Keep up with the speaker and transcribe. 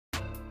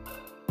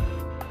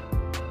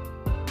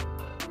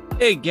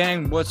Hey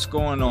gang, what's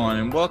going on?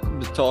 And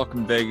welcome to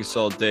Talking Vegas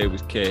All Day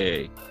with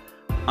KA.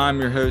 I'm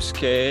your host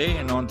KA,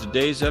 and on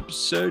today's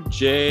episode,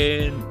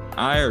 Jay and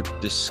I are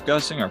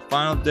discussing our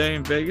final day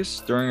in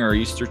Vegas during our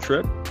Easter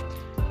trip.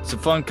 It's a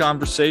fun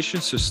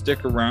conversation, so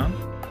stick around.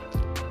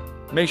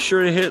 Make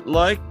sure to hit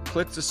like,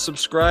 click the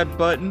subscribe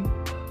button,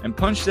 and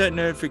punch that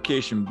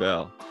notification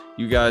bell.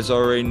 You guys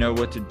already know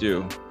what to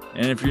do.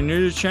 And if you're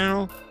new to the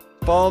channel,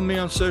 follow me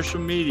on social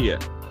media.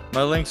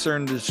 My links are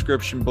in the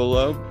description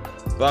below.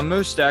 But I'm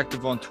most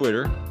active on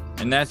Twitter,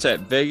 and that's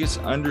at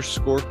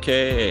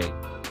Vegas_KA.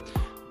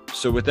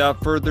 So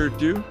without further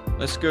ado,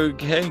 let's go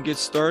ahead and get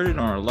started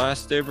on our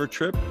last day of our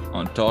trip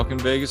on Talking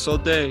Vegas All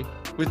Day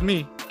with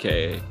me,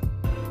 KA.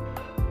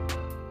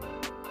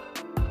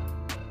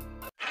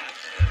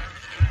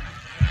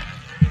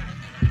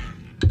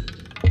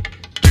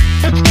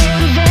 Let's go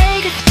to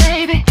Vegas,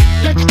 baby.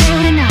 Let's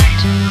go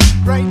tonight.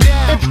 Right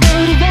now. Let's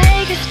go to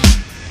Vegas.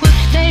 We'll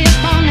stay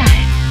up all night.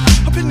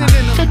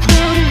 Let's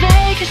go to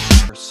Vegas.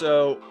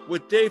 So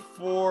with day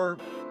 4,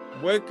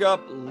 wake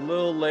up a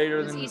little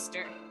later than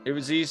Easter. It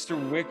was Easter.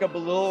 Wake up a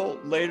little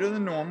later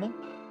than normal,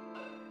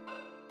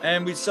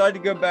 and we decided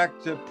to go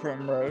back to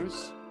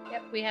Primrose.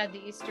 Yep, we had the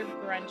Easter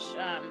brunch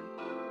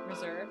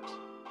reserved.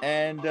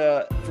 And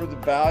for the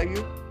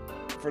value,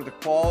 for the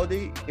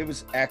quality, it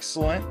was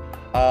excellent.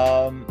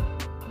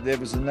 There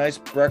was a nice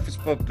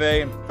breakfast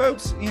buffet, and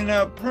folks, you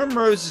know,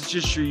 Primrose is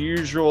just your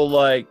usual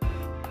like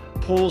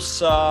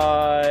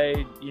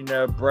poolside, you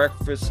know,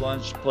 breakfast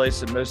lunch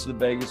place that most of the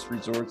Vegas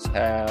resorts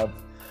have.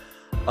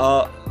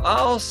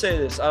 I'll say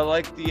this: I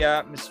like the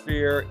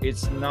atmosphere.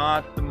 It's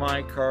not the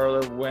Monte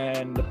Carlo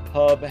when the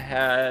pub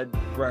had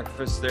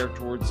breakfast there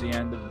towards the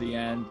end,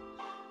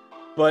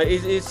 but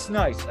it's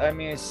nice. I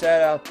mean, I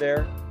sat out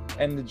there,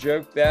 and the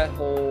joke that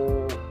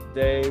whole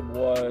day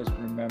was,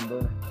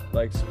 remember,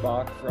 like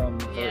Spock from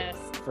Yes.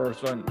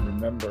 first one,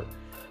 remember.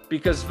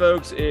 Because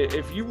folks,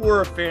 if you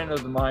were a fan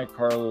of the Monte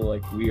Carlo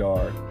like we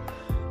are,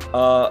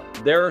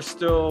 there are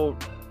still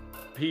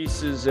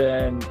pieces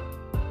and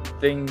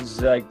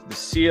things like the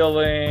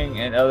ceiling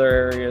and other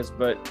areas,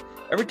 but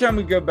every time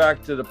we go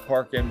back to the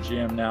Park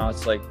MGM now,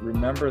 it's like,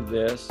 remember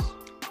this,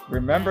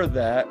 remember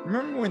that,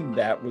 remember when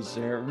that was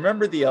there,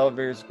 remember the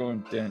elevators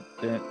going dun,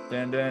 dun,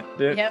 dun, dun,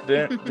 dun, Yep.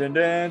 dun, dun,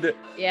 dun, dun.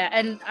 Yeah,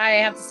 and I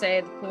have to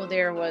say the pool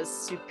there was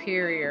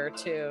superior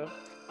to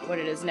what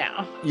it is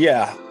now.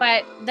 Yeah,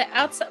 But the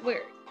outside, we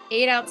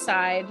ate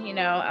outside, you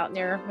know, out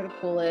near where the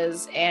pool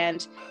is,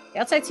 and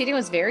the outside seating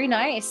was very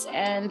nice.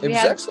 And it was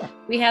excellent.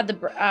 we had the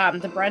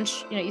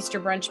brunch, you know, Easter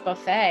brunch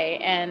buffet,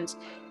 and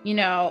you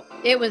know,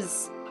 it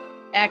was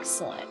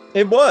excellent.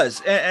 It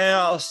was, and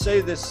I'll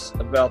say this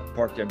about the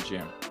Park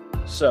MGM.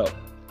 So,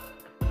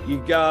 you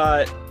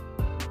got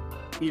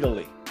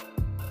Italy.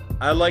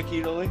 I like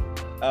Italy.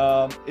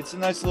 It's a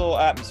nice little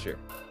atmosphere.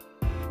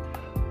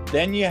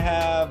 Then you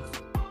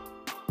have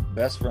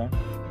best friend,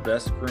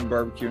 best Korean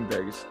barbecue in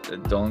Vegas.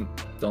 Don't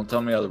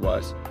tell me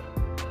otherwise.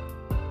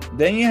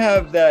 Then you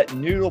have that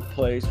noodle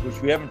place,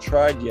 which we haven't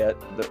tried yet.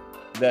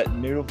 That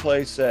noodle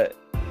place that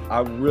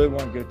I really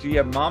want to go to. You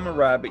have Mama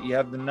Rabbit. You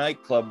have the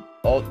nightclub.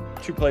 All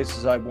 2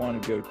 places I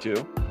want to go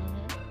to.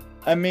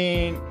 I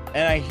mean,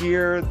 and I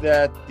hear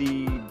that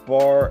the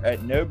bar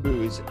at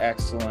Nobu is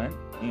excellent.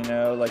 You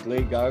know, like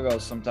Lady Gaga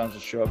sometimes will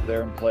show up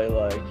there and play,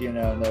 like, you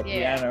know, the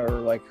piano, or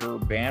like her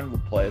band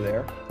will play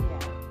there.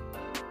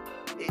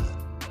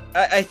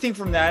 I think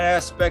from that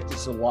aspect,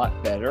 it's a lot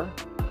better.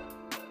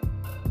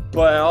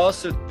 But I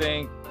also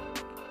think,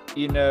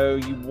 you know,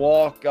 you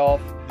walk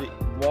from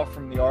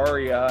the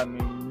Aria. I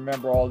mean,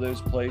 remember all those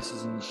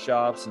places and the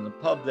shops and the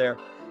pub there.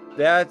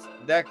 That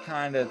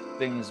kind of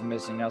thing is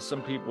missing. Now,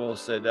 some people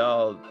said,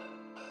 "Oh,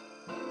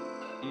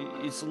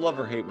 it's a love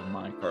or hate with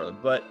Monte Carlo,"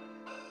 but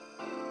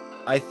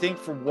I think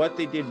for what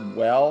they did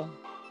well,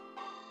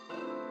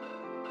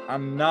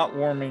 I'm not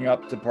warming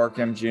up to Park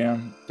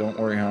MGM. Don't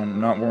worry, hon. I'm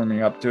not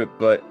warming up to it,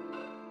 but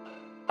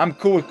I'm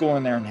cool with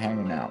going there and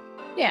hanging out.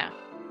 Yeah.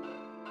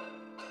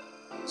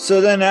 So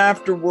then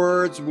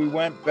afterwards, we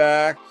went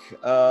back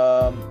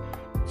to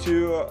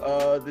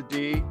the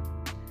D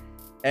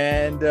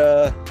and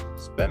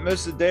spent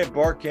most of the day at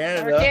Bar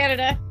Canada. Or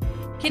Canada.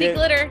 Kitty Yeah.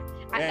 Glitter.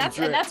 And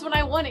That's when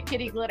I wanted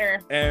Kitty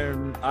Glitter.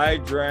 And I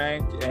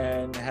drank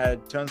and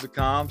had tons of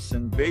comps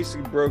and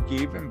basically broke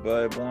even,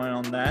 but went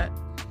on that.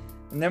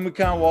 And then we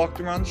kind of walked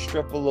around the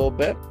strip a little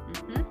bit.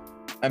 Mm-hmm.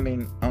 I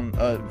mean, on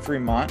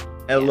Fremont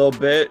a little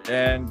bit,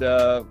 and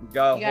we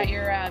got You got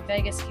your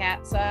Vegas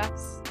cat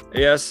socks.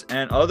 yes,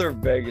 and other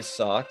Vegas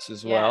socks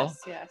as well.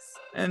 Yes.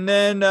 And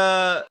then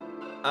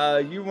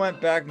you went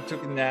back and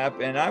took a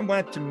nap, and I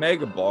went to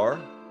Mega Bar,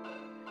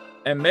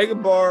 and Mega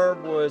Bar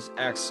was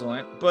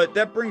excellent. But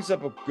that brings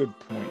up a good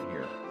point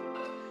here.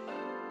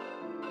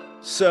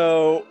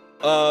 So,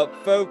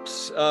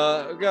 folks, we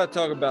gotta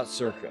talk about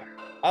Circa.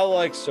 I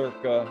like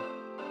Circa.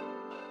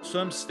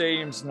 Swim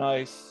Stadium's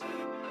nice.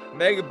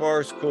 Mega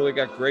Bar is cool. They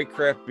got great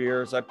craft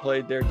beers. I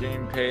played there, didn't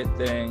even pay a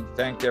thing.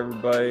 Thanked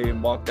everybody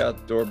and walked out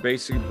the door.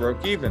 Basically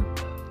broke even.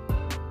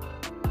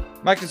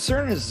 My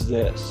concern is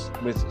this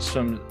with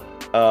some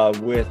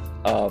with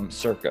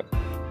Circa.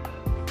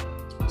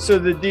 So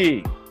the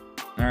D,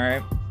 all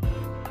right.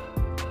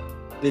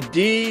 The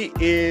D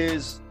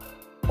is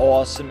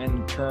awesome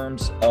in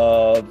terms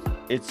of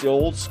it's the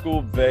old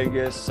school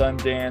Vegas,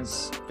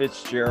 Sundance,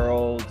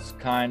 Fitzgerald's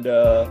kind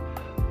of.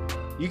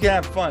 You can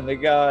have fun. They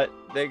got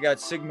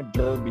Sigma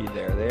Derby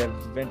there. They have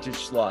vintage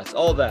slots,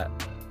 all that.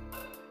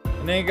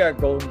 And then you got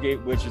Golden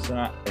Gate, which is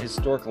a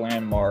historic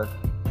landmark.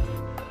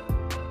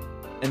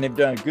 And they've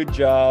done a good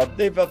job.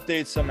 They've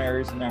updated some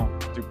areas now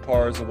through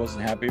PARS. I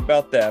wasn't happy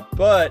about that.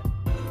 But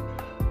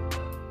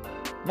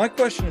my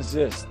question is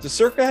this: does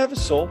Circa have a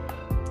soul?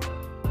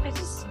 I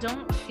just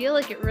don't feel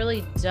like it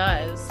really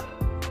does.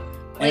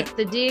 Like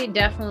the D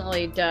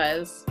definitely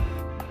does.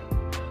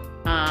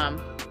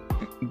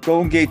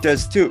 Golden Gate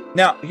does too.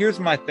 Now, here's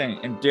my thing.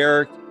 And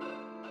Derek,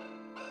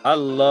 I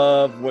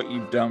love what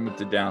you've done with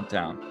the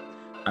downtown.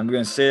 I'm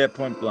going to say that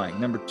point blank.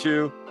 Number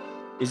 2,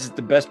 is it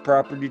the best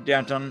property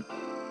downtown?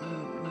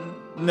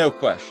 No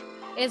question.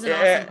 It's an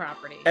awesome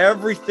property.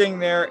 Everything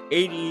there,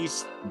 8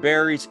 East,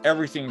 Barry's,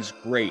 everything is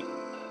great.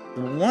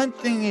 The one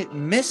thing it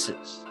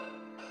misses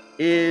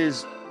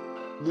is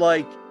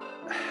like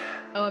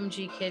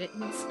OMG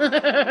kittens.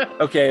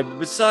 Okay,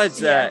 besides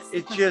that, Yes.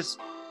 it just,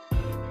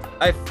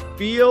 I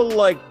feel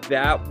like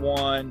that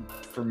one,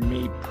 for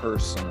me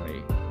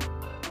personally,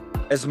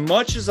 as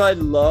much as I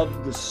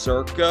love the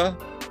Circa,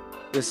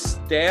 the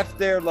staff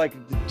there, like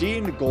the D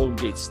and the Golden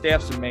Gate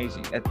staff's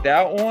amazing. At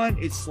that one,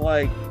 it's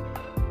like,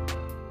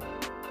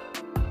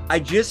 I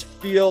just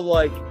feel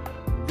like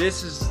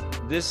this is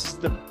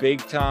the big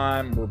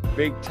time. We're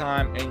big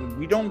time, and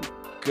we don't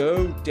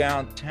go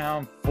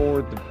downtown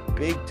for the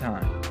big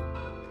time.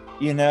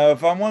 You know,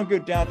 if I want to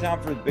go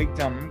downtown for the big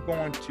time, I'm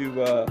going to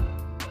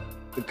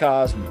the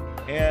Cosmo.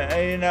 Yeah,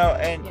 you know,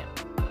 and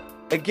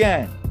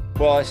again,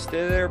 will I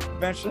stay there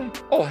eventually?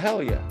 Oh,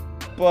 hell yeah.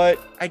 But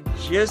I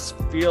just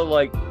feel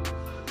like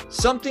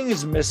something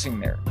is missing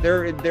there.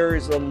 There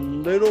is a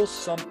little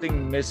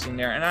something missing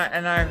there.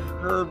 And I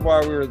heard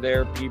while we were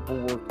there, people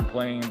were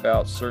complaining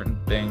about certain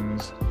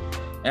things.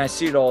 And I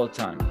see it all the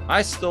time.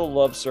 I still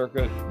love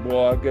Circa.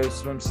 Will I go to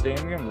Swim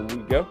Stadium? Will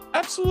we go?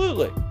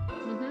 Absolutely.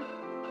 Mm-hmm.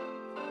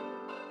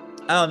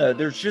 I don't know.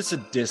 There's just a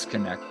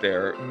disconnect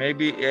there.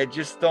 Maybe I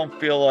just don't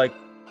feel like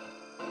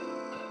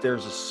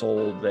there's a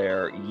soul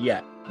there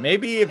yet.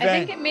 Maybe I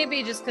think it may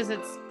be just because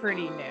it's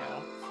pretty new.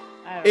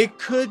 It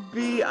could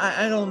be.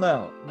 I don't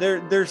know.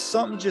 There's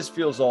something just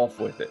feels off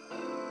with it.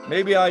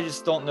 Maybe I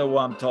just don't know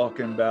what I'm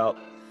talking about.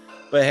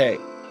 But hey,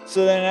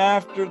 so then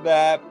after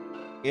that,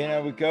 you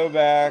know, we go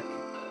back,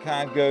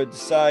 kind of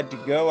decide to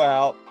go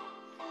out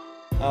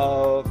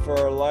for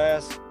our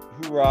last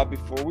hoorah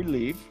before we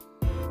leave.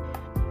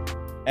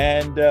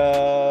 And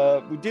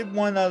we did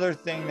one other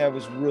thing that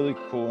was really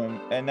cool,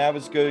 and that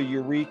was go to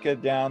Eureka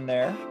down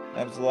there.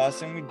 That was the last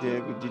thing we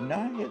did. We did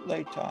not hit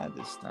Lake Tide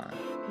this time.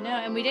 No,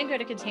 and we didn't go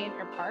to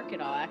Container Park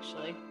at all,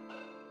 actually.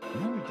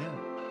 No, we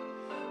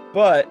didn't.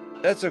 But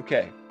that's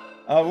okay.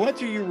 We went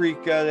to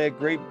Eureka. They had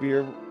great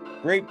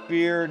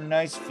beer,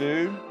 nice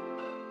food.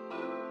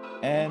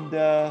 And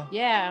the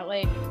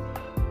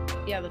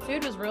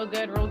food was real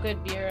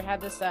good beer. It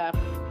had this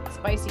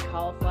spicy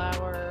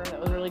cauliflower that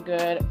was really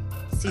good.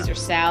 Caesar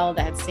salad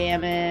that had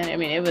salmon. I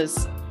mean, it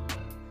was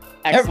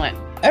excellent.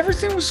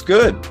 Everything was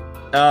good.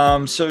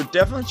 So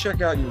definitely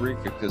check out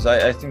Eureka because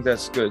I think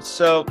that's good.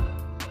 So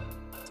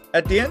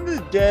at the end of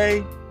the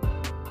day,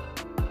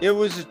 it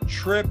was a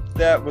trip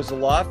that was a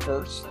lot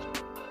first.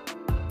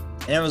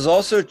 And it was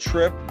also a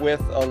trip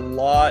with a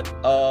lot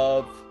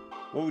of,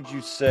 what would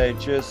you say,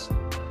 just,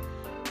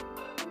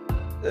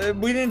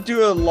 we didn't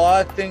do a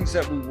lot of things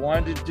that we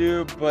wanted to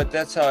do, but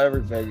that's how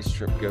every Vegas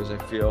trip goes, I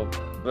feel.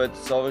 But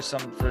it's always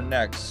something for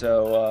next.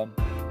 So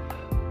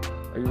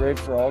are you ready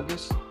for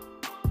August?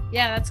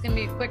 Yeah, that's going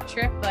to be a quick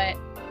trip, but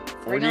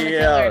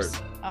 48 hours.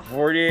 Oh,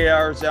 48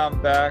 hours out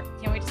and back.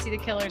 can't wait to see the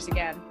Killers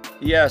again.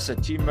 Yes,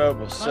 at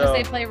T-Mobile. As long as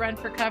they play Run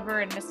for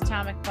Cover and Miss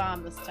Atomic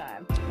Bomb this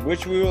time.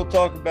 Which we will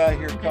talk about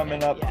here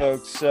coming up, Yes.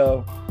 folks.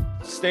 So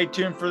stay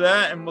tuned for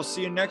that, and we'll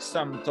see you next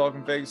time. We're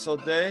talking Vegas all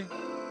day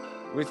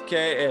with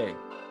KA.